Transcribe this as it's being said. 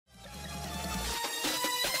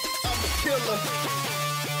killer.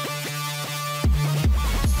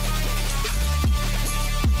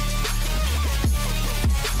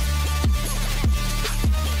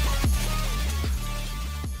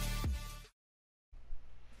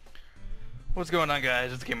 What's going on,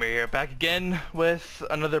 guys? It's Gamer here, back again with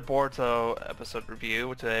another Boruto episode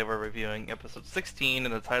review. Today we're reviewing episode 16,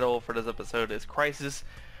 and the title for this episode is Crisis: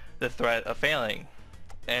 The Threat of Failing.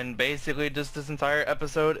 And basically just this entire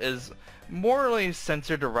episode is more or less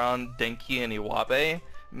centered around Denki and Iwabe,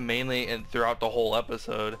 mainly and throughout the whole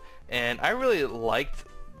episode. And I really liked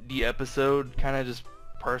the episode, kind of just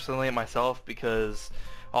personally myself, because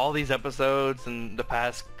all these episodes in the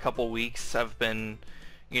past couple weeks have been,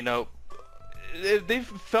 you know, they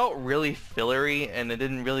felt really fillery, and it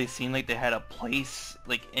didn't really seem like they had a place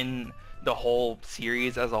like in the whole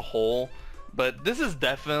series as a whole. But this is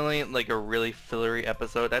definitely like a really fillery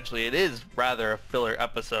episode. Actually, it is rather a filler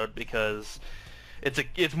episode because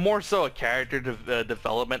it's more so a character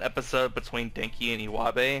development episode between Denki and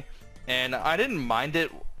Iwabe, and I didn't mind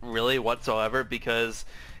it really whatsoever because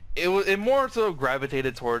it more so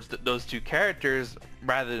gravitated towards those two characters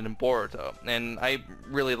rather than Boruto, and I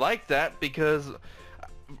really liked that because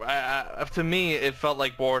to me it felt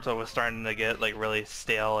like Boruto was starting to get like really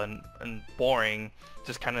stale and boring,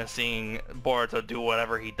 just kind of seeing Boruto do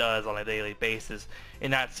whatever he does on a daily basis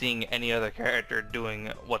and not seeing any other character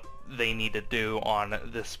doing what they need to do on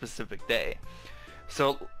this specific day.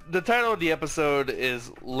 So the title of the episode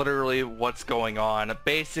is literally what's going on.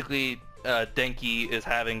 Basically, Denki is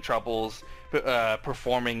having troubles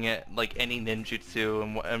performing it like any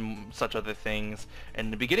ninjutsu and such other things.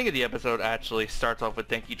 And the beginning of the episode actually starts off with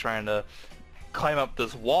Denki trying to climb up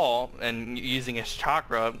this wall and using his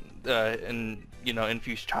chakra and, you know,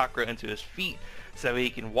 infuse chakra into his feet so he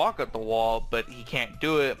can walk up the wall, but he can't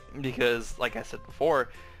do it because, like I said before,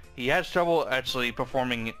 he has trouble actually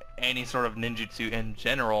performing any sort of ninjutsu in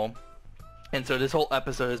general. And so this whole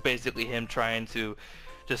episode is basically him trying to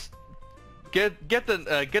just get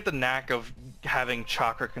the knack of having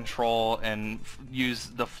chakra control and use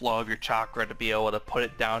the flow of your chakra to be able to put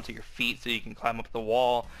it down to your feet so you can climb up the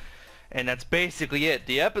wall. And that's basically it.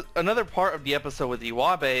 Another part of the episode with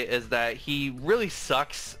Iwabe is that he really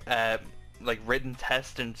sucks at like written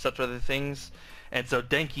tests and such other things, and so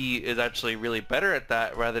Denki is actually really better at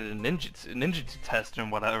that rather than ninjutsu test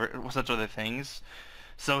and whatever such other things.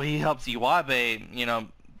 So he helps Iwabe, you know,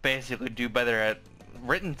 basically do better at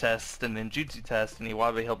written tests than ninjutsu tests, and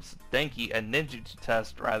Iwabe helps Denki at ninjutsu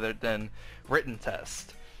test rather than written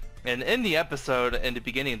test. And in the episode, in the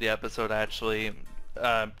beginning of the episode actually,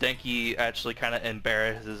 Denki actually kind of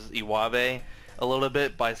embarrasses Iwabe a little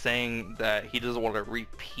bit by saying that he doesn't want to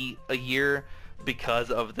repeat a year because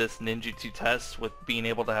of this ninjutsu test with being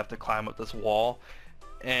able to have to climb up this wall.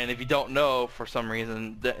 And if you don't know, for some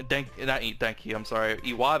reason, Iwabe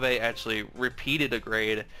actually repeated a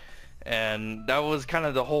grade, and that was kind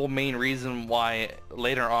of the whole main reason why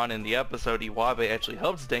later on in the episode Iwabe actually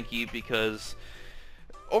helps Denki, because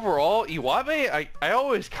overall Iwabe, I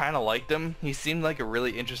always kind of liked him. He seemed like a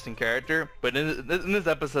really interesting character, but in this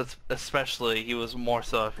episode especially, he was more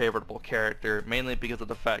so a favorable character, mainly because of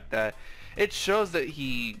the fact that it shows that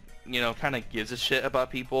he, you know, kind of gives a shit about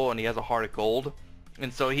people and he has a heart of gold.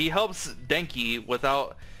 And so he helps Denki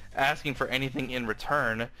without asking for anything in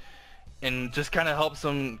return, and just kind of helps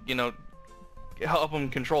him, you know, help him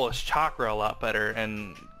control his chakra a lot better.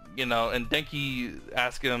 And, you know, and Denki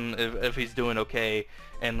asks him if he's doing okay,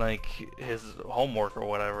 and like his homework or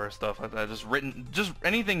whatever stuff like that, just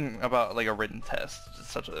anything about like a written test, just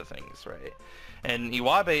such other things, right? And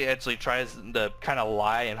Iwabe actually tries to kind of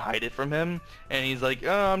lie and hide it from him, and he's like,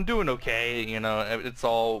 oh, I'm doing okay, you know, it's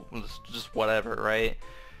all just whatever, right?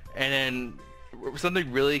 And then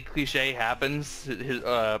something really cliche happens. His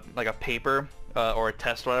like a paper or a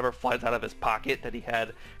test or whatever flies out of his pocket that he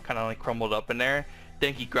had kind of like crumbled up in there.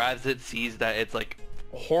 Denki grabs it, sees that it's like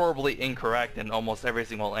horribly incorrect in almost every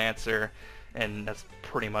single answer, and that's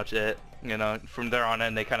pretty much it. You know, from there on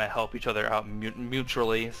in, they kind of help each other out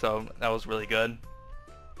mutually, so that was really good.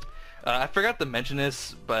 I forgot to mention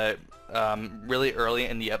this, but really early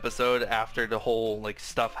in the episode, after the whole like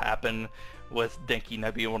stuff happened with Denki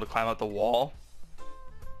not being able to climb up the wall,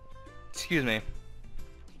 excuse me,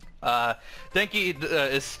 Denki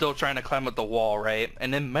is still trying to climb up the wall, right?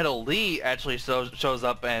 And then Metal Lee actually shows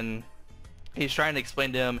up, and he's trying to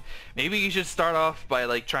explain to him, maybe you should start off by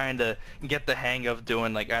like trying to get the hang of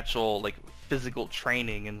doing like actual like physical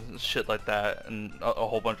training and shit like that, and a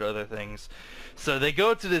whole bunch of other things. So they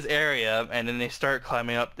go to this area, and then they start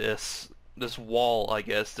climbing up this wall, I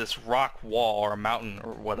guess, this rock wall or mountain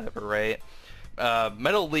or whatever, right?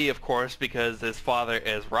 Metal Lee, of course, because his father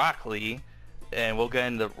is Rock Lee, and we'll get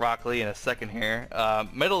into Rock Lee in a second here.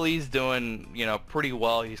 Metal Lee's doing, you know, pretty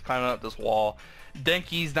well. He's climbing up this wall.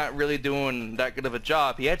 Denki's not really doing that good of a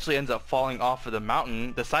job. He actually ends up falling off of the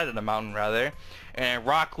mountain, the side of the mountain rather, and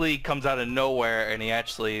Rock Lee comes out of nowhere and he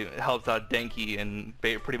actually helps out Denki and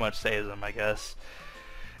pretty much saves him, I guess.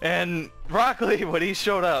 And Rock Lee, when he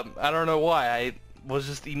showed up, I don't know why, I was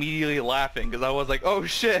just immediately laughing because I was like, oh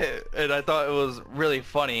shit, and I thought it was really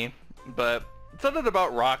funny. But something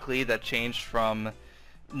about Rock Lee that changed from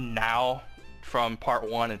part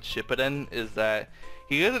 1 and Shippuden is that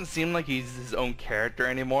he doesn't seem like he's his own character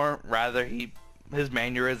anymore. Rather, his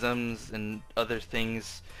mannerisms and other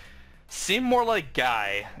things seem more like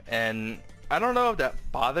Guy, and I don't know if that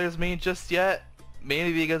bothers me just yet.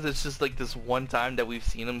 Mainly because it's just like this one time that we've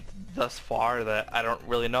seen him thus far that I don't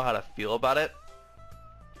really know how to feel about it.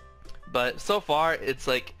 But so far, it's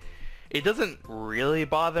like, it doesn't really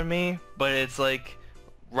bother me, but it's like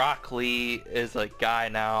Rock Lee is like Guy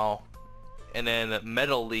now, and then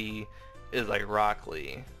Metal Lee is like Rock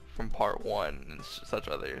Lee from part 1 and such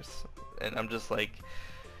others. And I'm just like,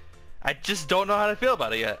 I just don't know how to feel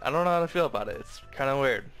about it yet. I don't know how to feel about it. It's kind of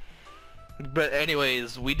weird. But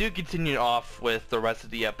anyways, we do continue off with the rest of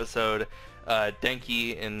the episode.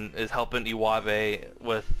 Denki is helping Iwabe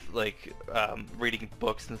with like reading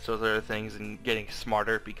books and sort of other things and getting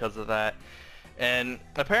smarter because of that. And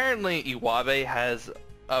apparently Iwabe has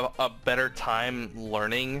a better time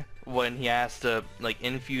learning when he has to like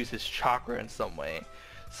infuse his chakra in some way.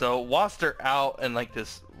 So whilst they're out in like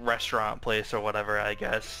this restaurant place or whatever, I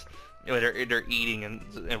guess, you know, they're eating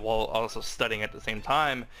and while also studying at the same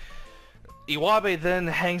time, Iwabe then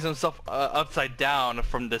hangs himself upside down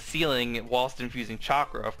from the ceiling whilst infusing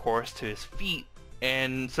chakra, of course, to his feet,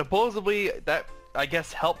 and supposedly that, I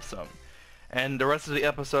guess, helps him. And the rest of the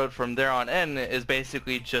episode from there on in is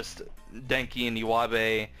basically just Denki and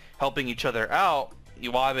Iwabe helping each other out.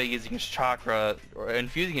 Iwabe using his chakra, or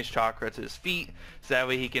infusing his chakra to his feet, so that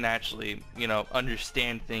way he can actually, you know,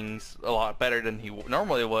 understand things a lot better than he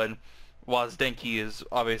normally would, whilst Denki is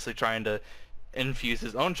obviously trying to infuse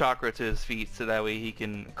his own chakra to his feet so that way he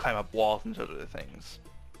can climb up walls and other things.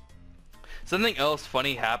 Something else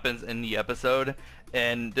funny happens in the episode,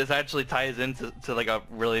 and this actually ties into like a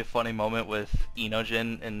really funny moment with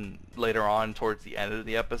Inojin and later on towards the end of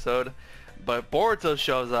the episode. But Boruto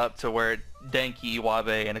shows up to where Denki,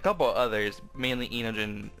 Iwabe, and a couple of others, mainly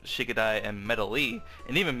Inojin, Shikadai, and Metal Lee,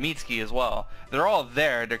 and even Mitsuki as well. They're all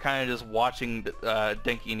there. They're kind of just watching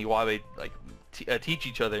Denki and Iwabe like teach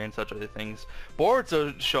each other and such other things.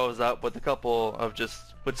 Boruto shows up with a couple of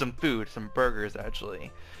with some food, some burgers actually,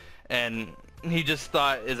 and he just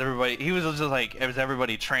thought, he was just like, is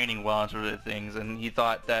everybody training well and sort of things, and he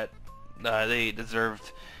thought that they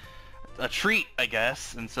deserved a treat, I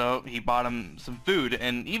guess, and so he bought him some food,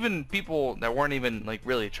 and even people that weren't even like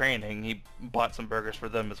really training, he bought some burgers for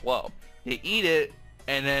them as well. They eat it,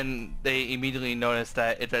 and then they immediately notice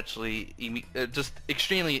that it's actually just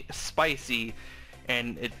extremely spicy,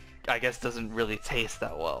 and it, I guess, doesn't really taste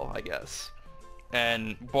that well, I guess.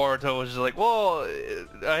 And Boruto was just like, well,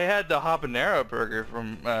 I had the habanero burger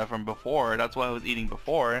from before, that's what I was eating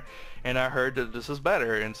before, and I heard that this was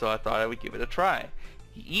better, and so I thought I would give it a try.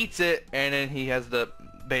 He eats it, and then he has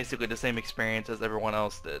basically the same experience as everyone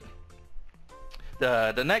else did.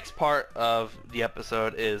 The next part of the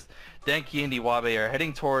episode is Denki and Iwabe are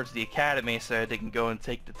heading towards the academy so that they can go and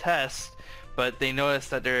take the test, but they notice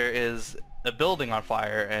that there is a building on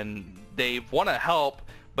fire, and they want to help,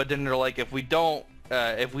 but then they're like, if we don't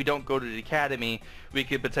go to the academy, we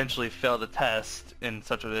could potentially fail the test and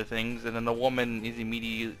such other things. And then the woman is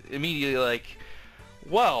immediately like,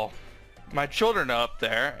 well, my children are up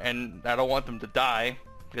there, and I don't want them to die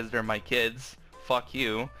because they're my kids. Fuck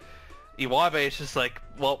you. Iwabe is just like,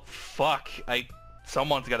 well, fuck.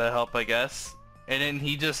 Someone's gotta help, I guess. And then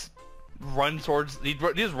he just runs towards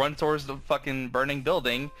the fucking burning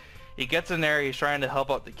building. He gets in there. He's trying to help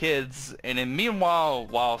out the kids, and then meanwhile,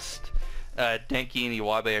 whilst Denki and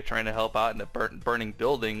Iwabe are trying to help out in the burning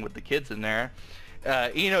building with the kids in there,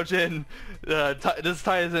 Inojin, this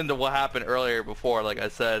ties into what happened earlier before, like I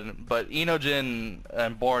said, but Inojin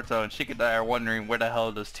and Boruto and Shikadai are wondering where the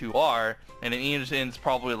hell those two are, and then Inojin's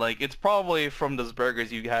probably like, it's probably from those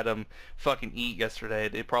burgers you had him fucking eat yesterday.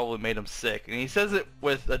 They probably made him sick, and he says it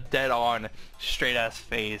with a dead-on, straight-ass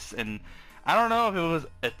face, and I don't know if it was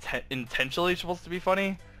intentionally supposed to be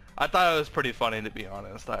funny. I thought it was pretty funny, to be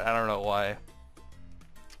honest. I don't know why.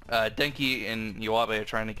 Denki and Iwabe are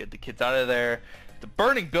trying to get the kids out of there. The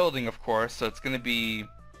burning building, of course, so it's going to be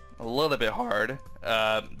a little bit hard.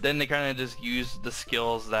 Then they kind of just use the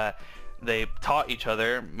skills that they taught each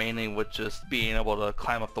other, mainly with just being able to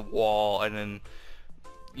climb up the wall, and then,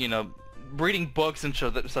 you know, reading books and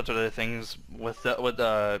such other things with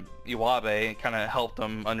Iwabe kind of helped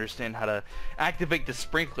them understand how to activate the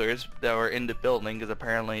sprinklers that were in the building, because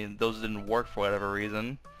apparently those didn't work for whatever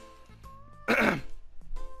reason.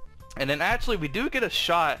 And then actually we do get a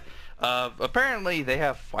shot of, apparently they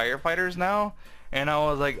have firefighters now, and I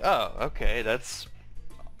was like, oh, okay, that's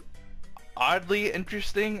oddly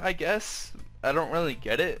interesting, I guess. I don't really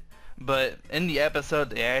get it. But in the episode,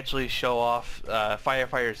 they actually show off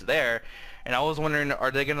firefighters there, and I was wondering, are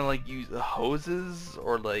they gonna like use hoses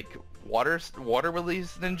or like water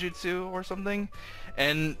release ninjutsu or something?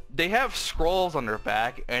 And they have scrolls on their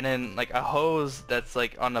back, and then like a hose that's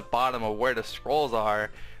like on the bottom of where the scrolls are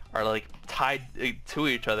like tied to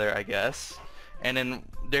each other, I guess. And then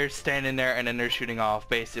they're standing there, and then they're shooting off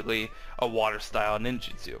basically a water style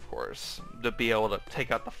ninjutsu, of course, to be able to take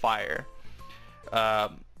out the fire.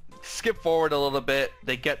 Skip forward a little bit,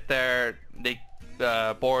 they get there,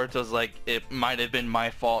 Boruto's like, it might have been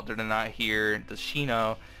my fault they're not here to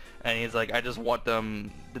Shino, and he's like, I just want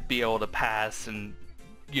them to be able to pass and,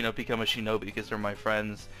 you know, become a shinobi because they're my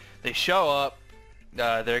friends. They show up,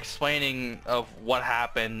 they're explaining of what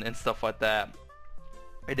happened and stuff like that,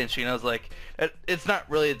 and then Shino's like, it's not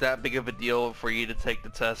really that big of a deal for you to take the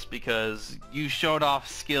test because you showed off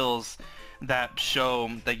skills that show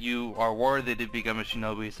that you are worthy to become a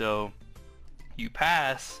shinobi, so you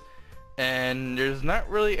pass. And there's not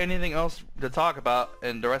really anything else to talk about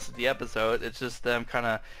in the rest of the episode. It's just them kind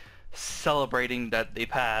of celebrating that they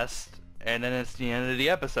passed, and then it's the end of the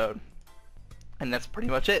episode, and that's pretty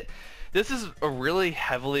much it. This is a really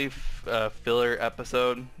heavily filler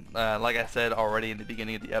episode, like I said already in the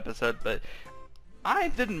beginning of the episode, but I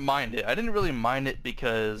didn't mind it. I didn't really mind it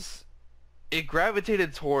because it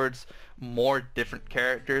gravitated towards more different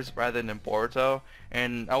characters rather than Boruto,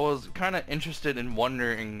 and I was kind of interested in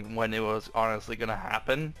wondering when it was honestly gonna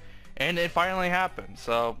happen, and it finally happened,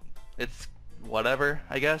 so it's whatever,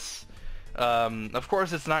 I guess. Of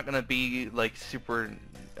course it's not gonna be like super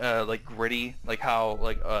like gritty like how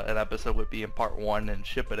like an episode would be in part 1 and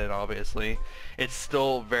Shippuden, obviously. It's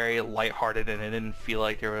still very lighthearted, and it didn't feel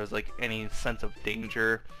like there was like any sense of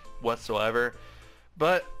danger whatsoever,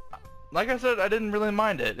 but like I said, I didn't really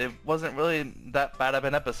mind it. It wasn't really that bad of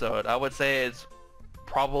an episode. I would say it's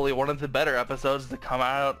probably one of the better episodes to come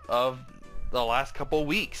out of the last couple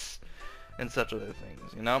weeks and such other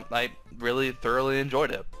things, you know? I really thoroughly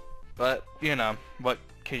enjoyed it. But, you know, what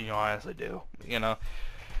can you honestly do, you know?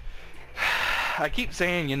 I keep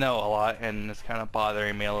saying you know a lot, and it's kind of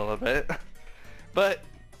bothering me a little bit. But,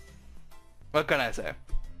 what can I say?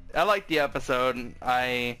 I liked the episode.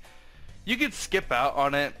 You could skip out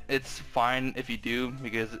on it, it's fine if you do,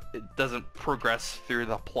 because it doesn't progress through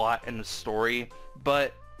the plot and the story,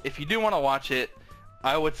 but if you do want to watch it,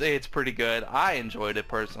 I would say it's pretty good. I enjoyed it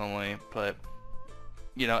personally, but,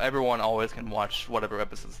 you know, everyone always can watch whatever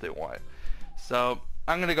episodes they want. So,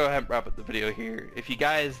 I'm going to go ahead and wrap up the video here. If you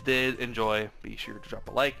guys did enjoy, be sure to drop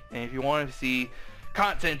a like, and if you want to see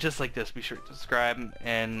content just like this, be sure to subscribe,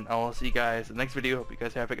 and I will see you guys in the next video. Hope you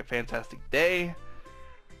guys have a fantastic day.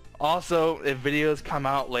 Also, if videos come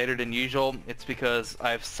out later than usual, it's because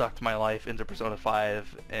I've sucked my life into Persona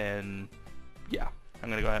 5, and yeah,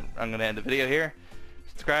 I'm gonna end the video here.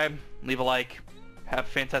 Subscribe, leave a like, have a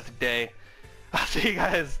fantastic day. I'll see you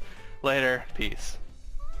guys later. Peace.